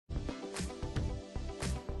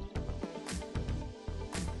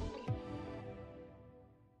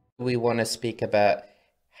we want to speak about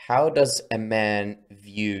how does a man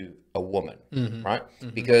view a woman, right?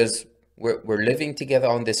 Because we're living together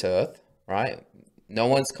on this earth, right? No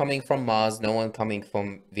one's coming from Mars, no one coming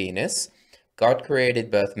from Venus. God created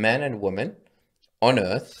both man and woman on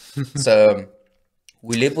earth. So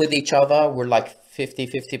we live with each other. We're like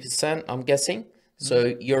 50%, I'm guessing.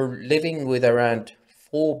 So you're living with around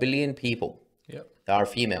 4 billion people Yep. that are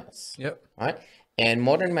females, Yep. right? And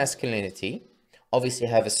modern masculinity obviously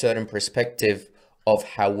have a certain perspective of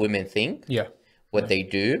how women think, Yeah. what they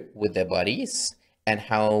do with their bodies, and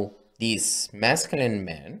how these masculine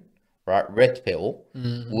men, right, red pill,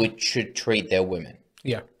 should treat their women.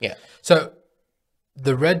 Yeah. Yeah. So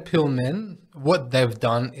the red pill men, what they've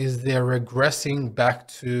done is they're regressing back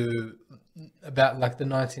to about like the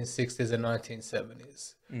 1960s and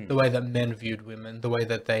 1970s, the way that men viewed women, the way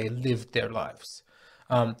that they lived their lives,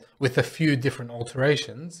 with a few different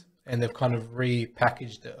alterations, and they've kind of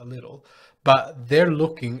repackaged it a little. But they're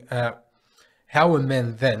looking at how were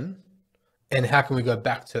men then, and how can we go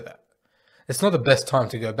back to that? It's not the best time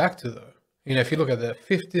to go back to, though. You know, if you look at the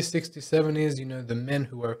 50s, 60s, 70s, you know, the men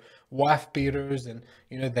who were wife beaters and,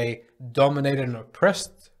 you know, they dominated and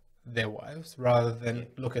oppressed their wives rather than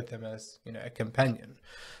look at them as, you know, a companion.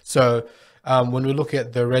 So when we look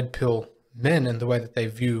at the red pill men and the way that they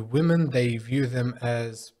view women, they view them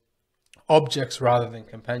as objects rather than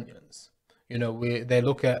companions. You know, they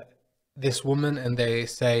look at this woman and they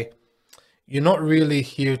say, you're not really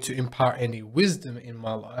here to impart any wisdom in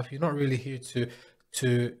my life. You're not really here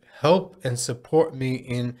to help and support me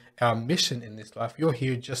in our mission in this life. You're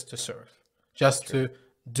here just to serve, just to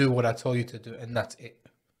do what I tell you to do, and that's it.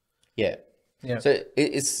 Yeah. Yeah. So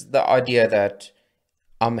it's the idea that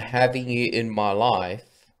I'm having you in my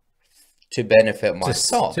life to benefit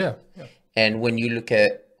myself. Yeah. And when you look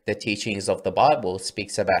at the teachings of the Bible, it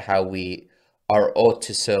speaks about how we are ought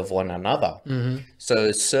to serve one another.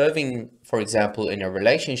 So serving, for example, in a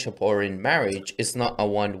relationship or in marriage is not a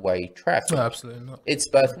one-way traffic. No, absolutely not. It's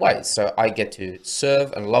both ways. So I get to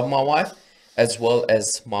serve and love my wife, as well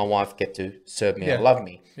as my wife get to serve me and love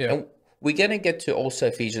me. Yeah. And we're going to get to also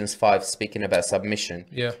Ephesians 5 speaking about submission.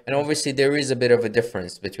 Yeah. And obviously there is a bit of a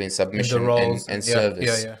difference between submission and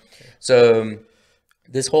service. Yeah. So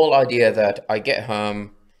this whole idea that I get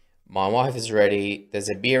home, my wife is ready, there's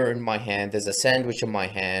a beer in my hand, there's a sandwich in my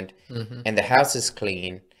hand, and the house is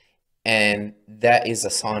clean, and that is a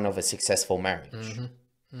sign of a successful marriage.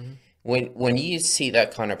 When you see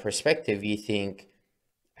that kind of perspective, you think,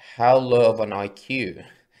 how low of an IQ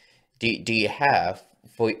do you have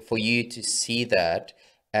for you to see that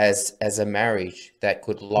as a marriage that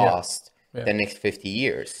could last the next 50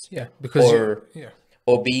 years? Yeah, because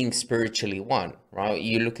or being spiritually one, right?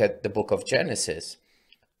 You look at the book of Genesis.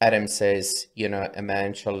 Adam says, you know, a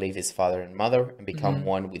man shall leave his father and mother and become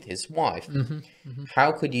one with his wife.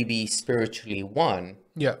 How could you be spiritually one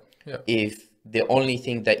if the only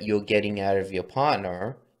thing that you're getting out of your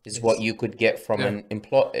partner is what you could get from an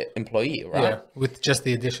employee, right? Yeah, with just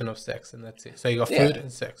the addition of sex, and that's it. So you got food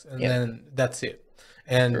and sex, and then that's it.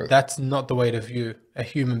 And that's not the way to view a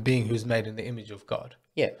human being who's made in the image of God.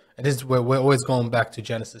 Yeah. And this is where we're always going back to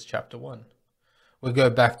Genesis chapter 1. We go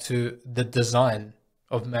back to the design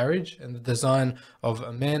of marriage and the design of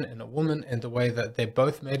a man and a woman and the way that they're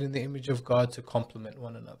both made in the image of God to complement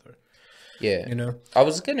one another. Yeah. You know, I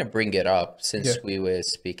was going to bring it up since we were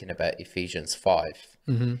speaking about Ephesians 5.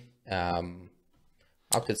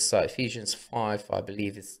 I could start Ephesians 5, I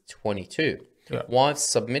believe it's 22. Yeah. Wives,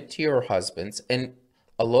 submit to your husbands. And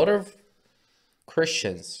a lot of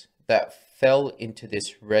Christians that fell into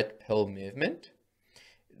this red pill movement,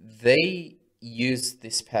 they use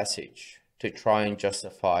this passage to try and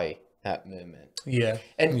justify that movement. Yeah.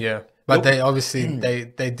 And but they obviously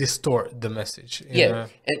they distort the message. You know?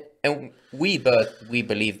 And we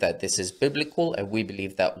believe that this is biblical, and we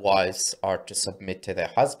believe that wives are to submit to their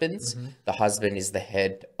husbands. The husband is the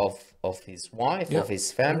head of his wife, of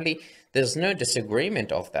his family. There's no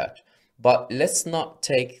disagreement of that. But let's not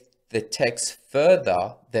take the text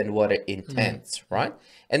further than what it intends, right?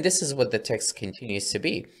 And this is what the text continues to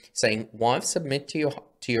be, saying, wives, submit to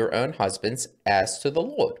your own husbands as to the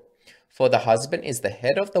Lord. For the husband is the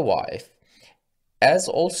head of the wife, as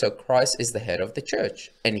also Christ is the head of the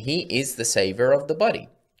church, and he is the savior of the body.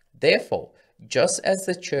 Therefore, just as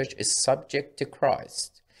the church is subject to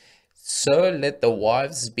Christ, so let the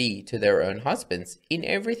wives be to their own husbands in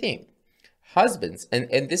everything. Husbands,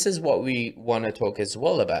 and this is what we want to talk as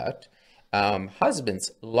well about.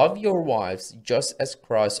 Husbands, love your wives just as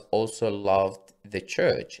Christ also loved the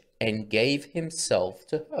church and gave himself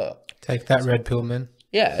to her. Take that, red pill man.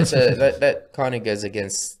 Yeah, so that kind of goes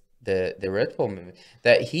against the red pill movement,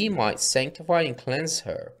 that he might sanctify and cleanse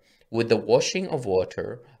her with the washing of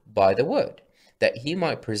water by the word, that he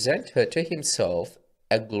might present her to himself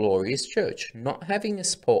a glorious church, not having a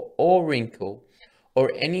spot or wrinkle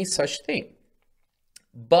or any such thing,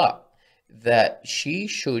 but that she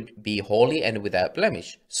should be holy and without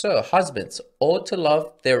blemish. So husbands ought to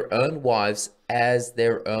love their own wives as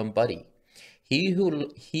their own body. He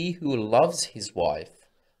who loves his wife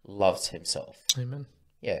loves himself. Amen.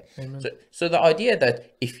 Yeah. Amen. So the idea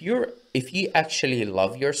that if you actually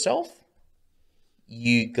love yourself,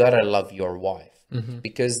 you gotta love your wife,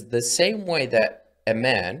 because the same way that a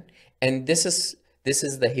man, and this is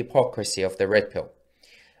the hypocrisy of the red pill,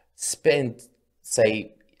 spend,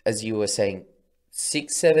 say, as you were saying,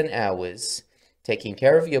 6-7 hours taking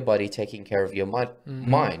care of your body, taking care of your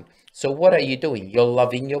mind. So what are you doing? You're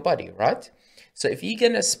loving your body, right? So if you're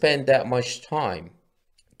gonna spend that much time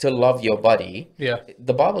to love your body,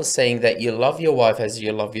 the Bible is saying that you love your wife as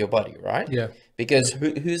you love your body, right? Yeah. Because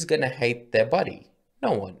who's gonna hate their body?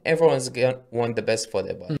 No one. Everyone's gonna want the best for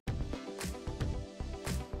their body.